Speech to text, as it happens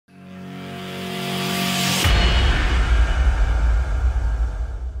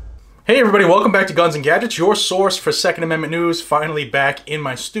Hey everybody, welcome back to Guns and Gadgets, your source for Second Amendment news. Finally back in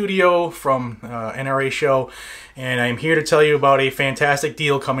my studio from NRA show, and I'm here to tell you about a fantastic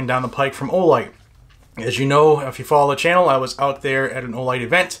deal coming down the pike from Olight. As you know, if you follow the channel, I was out there at an Olight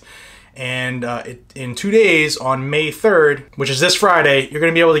event, and in 2 days, on May 3rd, which is this Friday, you're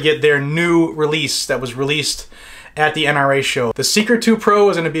going to be able to get their new release that was released at the NRA show. The Seeker 2 Pro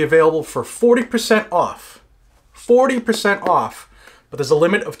is going to be available for 40% off. 40% off. But there's a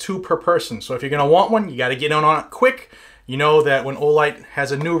limit of 2 per person. So if you're going to want one, you got to get on it quick. You know that when Olight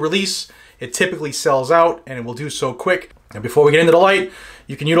has a new release, it typically sells out, and it will do so quick. And before we get into the light,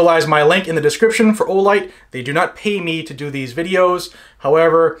 you can utilize my link in the description for Olight. They do not pay me to do these videos.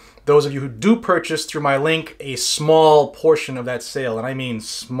 However, those of you who do purchase through my link, a small portion of that sale, and I mean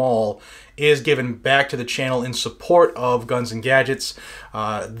small, is given back to the channel in support of Guns and Gadgets.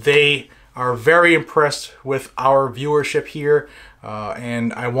 They are very impressed with our viewership here.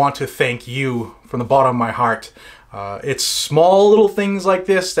 And I want to thank you from the bottom of my heart. It's small little things like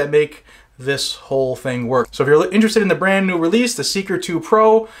this that make this whole thing work. So if you're interested in the brand new release, the Seeker 2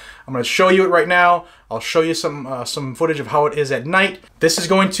 Pro, I'm going to show you it right now. I'll show you some footage of how it is at night. This is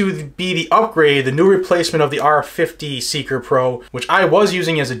going to be the upgrade, the new replacement of the R50 Seeker Pro, which I was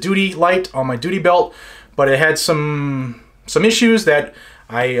using as a duty light on my duty belt, but it had some issues that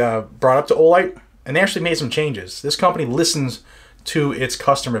I brought up to Olight, and they actually made some changes. This company listens to its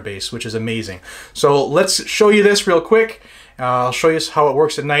customer base, which is amazing. So let's show you this real quick. I'll show you how it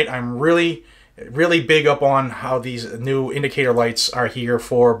works at night. I'm really big up on how these new indicator lights are here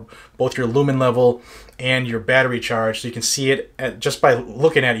for both your lumen level and your battery charge. So you can see it just by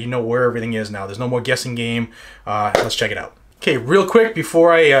looking at it, you know where everything is now. There's no more guessing game. Let's check it out. Okay, real quick,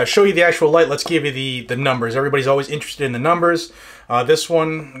 before I show you the actual light, let's give you the numbers. Everybody's always interested in the numbers. This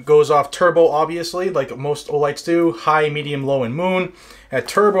one goes off turbo, obviously, like most Olights do. High, medium, low, and moon. At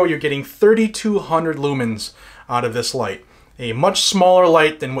turbo, you're getting 3,200 lumens out of this light. A much smaller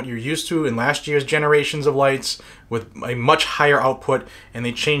light than what you're used to in last year's generations of lights, with a much higher output, and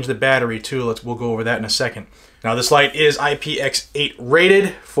they changed the battery too. We'll go over that in a second. Now this light is IPX8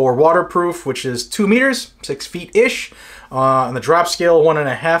 rated for waterproof, which is 2 meters, 6 feet-ish. On the drop scale,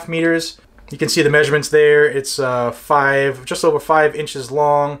 1.5 meters. You can see the measurements there. It's just over 5 inches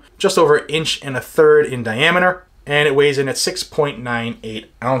long, just over 1.33 inches in diameter, and it weighs in at 6.98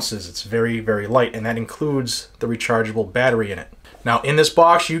 ounces. It's very, very light, and that includes the rechargeable battery in it. Now in this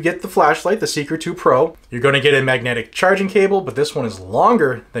box, you get the flashlight, the Seeker 2 Pro. You're going to get a magnetic charging cable, but this one is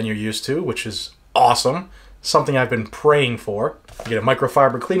longer than you're used to, which is awesome. Something I've been praying for. You get a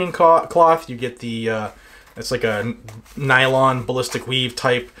microfiber cleaning cloth. You get the it's like a nylon ballistic weave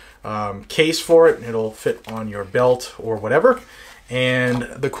type case for it. It'll fit on your belt or whatever. And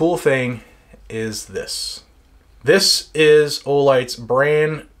the cool thing is this. This is Olight's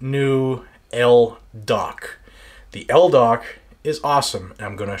brand new L dock. The L dock is awesome, and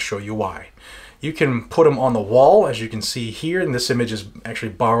I'm going to show you why. You can put them on the wall, as you can see here, and this image is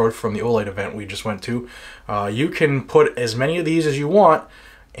actually borrowed from the Olight event we just went to. You can put as many of these as you want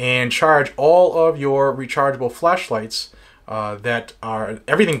and charge all of your rechargeable flashlights that are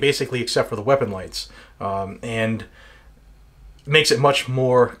everything basically except for the weapon lights, and makes it much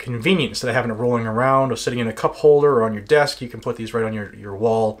more convenient. Instead of having it rolling around or sitting in a cup holder or on your desk, you can put these right on your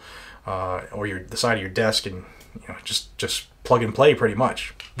wall or the side of your desk, and just plug and play pretty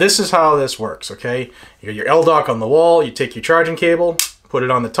much. This is how this works, okay? You got your L dock on the wall, you take your charging cable, put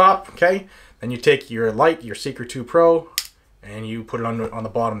it on the top, okay? Then you take your light, your Seeker 2 Pro, and you put it on the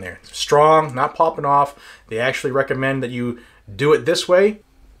bottom there. It's strong, not popping off. They actually recommend that you do it this way.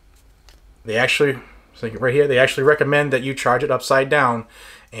 They actually, so right here, they actually recommend that you charge it upside down,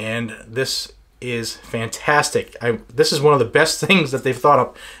 and this is fantastic. This is one of the best things that they've thought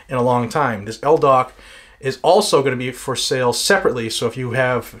up in a long time. This L dock is also going to be for sale separately, so if you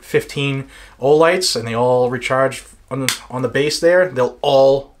have 15 Olights and they all recharge on the base there, they'll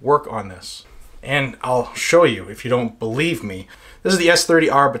all work on this. And I'll show you if you don't believe me. This is the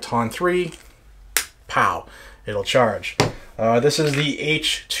S30R Baton 3. Pow! It'll charge. This is the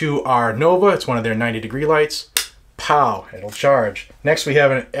H2R Nova. It's one of their 90-degree lights. Pow! It'll charge. Next we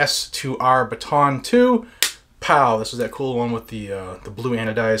have an S2R Baton 2. Pow! This is that cool one with the blue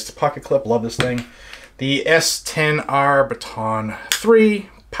anodized pocket clip. Love this thing. The S10R Baton 3.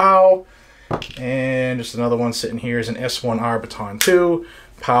 Pow! And just another one sitting here is an S1R Baton 2.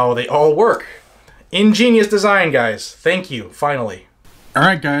 Pow! They all work. Ingenious design, guys. Thank you, finally.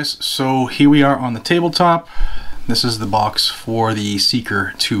 Alright guys, so here we are on the tabletop. This is the box for the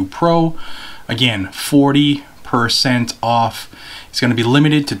Seeker 2 Pro. Again, 40% off. It's going to be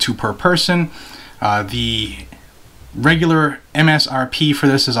limited to 2 per person. The Regular MSRP for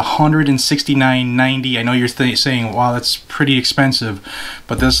this is $169.90. I know you're saying, wow, that's pretty expensive,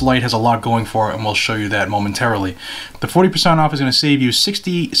 but this light has a lot going for it, and we'll show you that momentarily. The 40% off is going to save you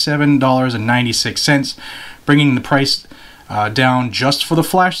 $67.96, bringing the price down just for the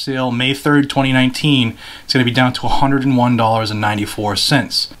flash sale, May 3rd, 2019. It's going to be down to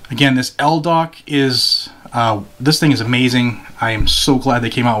 $101.94. Again, this L-Dock is, this thing is amazing. I am so glad they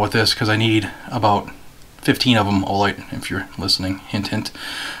came out with this because I need about 15 of them, Olight, if you're listening, hint hint.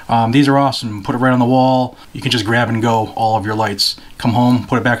 These are awesome. Put it right on the wall. You can just grab and go all of your lights. Come home,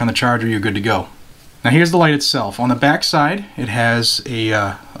 put it back on the charger, you're good to go. Now here's the light itself. On the back side, it has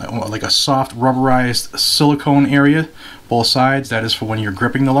a like a soft rubberized silicone area, both sides. That is for when you're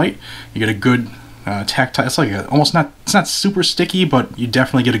gripping the light. You get a good tactile. It's like almost not. It's not super sticky, but you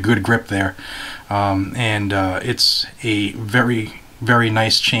definitely get a good grip there. It's a very, very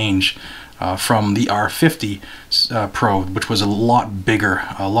nice change from the R50 Pro, which was a lot bigger,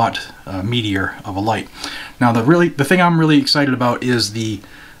 a lot meatier of a light. Now the thing I'm really excited about is the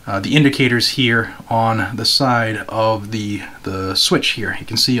indicators here on the side of the switch here. You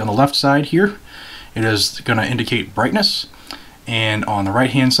can see on the left side here, it is going to indicate brightness, and on the right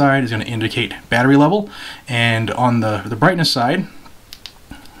hand side is going to indicate battery level. And on the brightness side,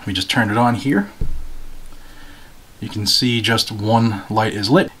 we just turned it on here. You can see just one light is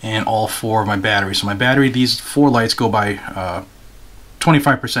lit and all four of my batteries. So my battery, these four lights go by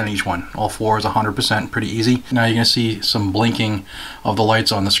 25% each one. All four is 100%, pretty easy. Now you're going to see some blinking of the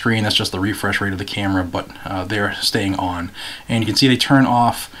lights on the screen. That's just the refresh rate of the camera, but they're staying on. And you can see they turn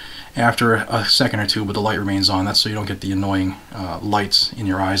off after a second or two, but the light remains on. That's so you don't get the annoying lights in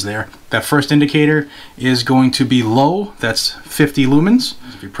your eyes there. That first indicator is going to be low. That's 50 lumens.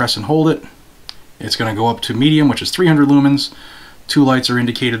 If you press and hold it, it's going to go up to medium, which is 300 lumens. Two lights are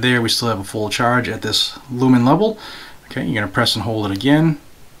indicated there. We still have a full charge at this lumen level. Okay, you're going to press and hold it again.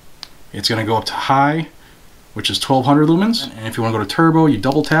 It's going to go up to high, which is 1200 lumens. And if you want to go to turbo, you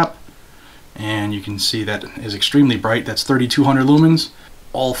double tap, and you can see that is extremely bright. That's 3200 lumens.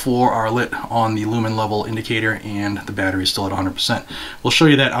 All four are lit on the lumen level indicator, and the battery is still at 100%. We'll show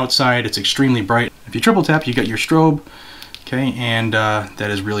you that outside. It's extremely bright. If you triple tap, you get your strobe. Okay, and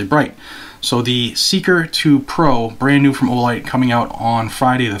that is really bright. So the Seeker 2 Pro, brand new from Olight, coming out on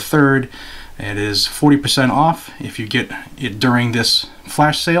Friday the 3rd. It is 40% off if you get it during this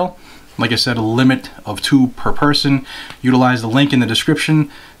flash sale. Like I said, a limit of 2 per person. Utilize the link in the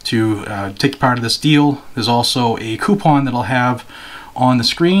description to take part of this deal. There's also a coupon that I'll have on the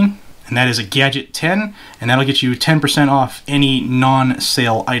screen, and that is a Gadget 10, and that'll get you 10% off any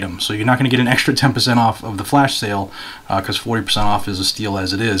non-sale item. So you're not going to get an extra 10% off of the flash sale because 40% off is a steal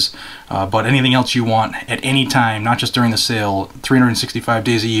as it is. But anything else you want at any time, not just during the sale, 365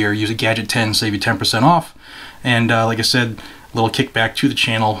 days a year, use a Gadget 10, save you 10% off. And like I said, a little kickback to the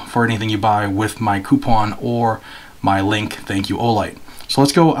channel for anything you buy with my coupon or my link. Thank you, Olight. So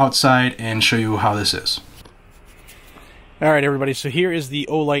let's go outside and show you how this is. Alright everybody, so here is the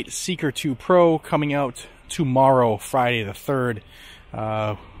Olight Seeker 2 Pro coming out tomorrow, Friday the 3rd.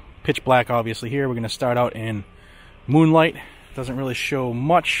 Pitch black obviously here. We're going to start out in moonlight. Doesn't really show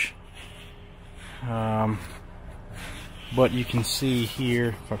much. But you can see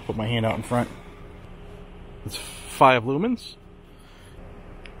here, if I put my hand out in front, it's 5 lumens.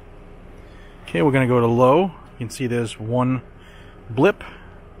 Okay, we're going to go to low. You can see there's one blip.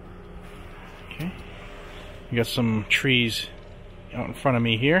 Okay. You got some trees out in front of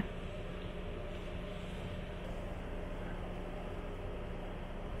me here.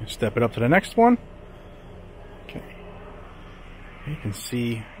 Step it up to the next one. Okay. You can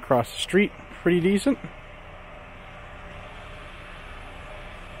see across the street, pretty decent.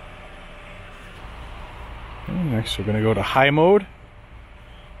 Okay, next we're going to go to high mode.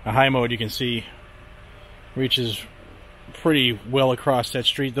 Now high mode, you can see, reaches pretty well across that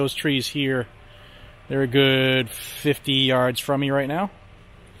street. Those trees here, they're a good 50 yards from me right now.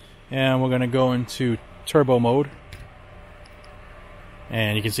 And we're going to go into turbo mode.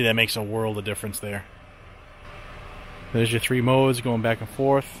 And you can see that makes a world of difference there. There's your 3 modes going back and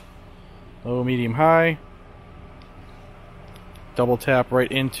forth. Low, medium, high. Double tap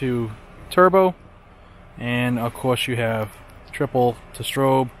right into turbo. And of course you have triple to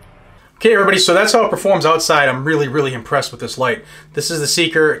strobe. Okay everybody, so that's how it performs outside. I'm really impressed with this light. This is the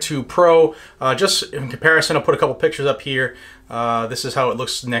Seeker 2 Pro. Just in comparison, I'll put a couple pictures up here. This is how it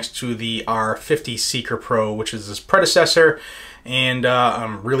looks next to the R50 Seeker Pro, which is its predecessor. And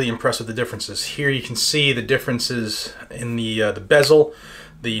I'm really impressed with the differences. Here you can see the differences in the bezel.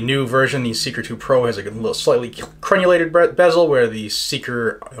 The new version, the Seeker 2 Pro, has a little slightly crenulated bezel, where the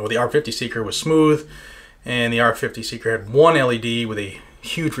Seeker, or the R50 Seeker, was smooth. and the R50 Seeker had one LED with a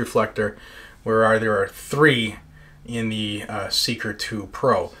huge reflector, where there are three in the Seeker 2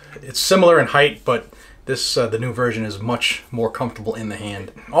 Pro. It's similar in height, but this the new version is much more comfortable in the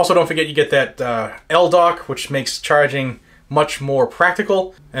hand. Also, don't forget you get that L-dock, which makes charging much more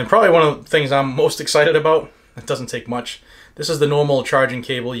practical, and probably one of the things I'm most excited about. It doesn't take much. This is the normal charging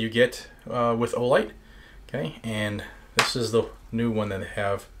cable you get with Olight, okay, and this is the new one that they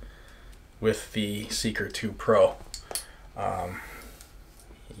have with the Seeker 2 Pro.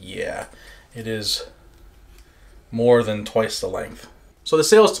 Yeah, it is more than twice the length. So the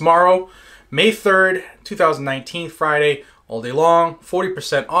sale is tomorrow, May 3rd, 2019, Friday, all day long,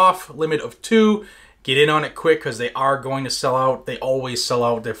 40% off, limit of 2. Get in on it quick because they are going to sell out. They always sell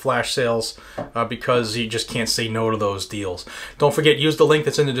out their flash sales because you just can't say no to those deals. Don't forget, use the link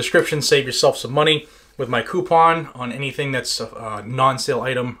that's in the description. Save yourself some money with my coupon on anything that's a non-sale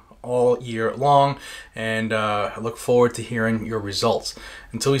item all year long. And I look forward to hearing your results.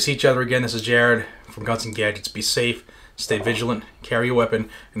 Until we see each other again, this is Jared from Guns and Gadgets. Be safe, stay vigilant, carry a weapon,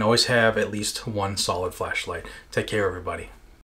 and always have at least one solid flashlight. Take care, everybody.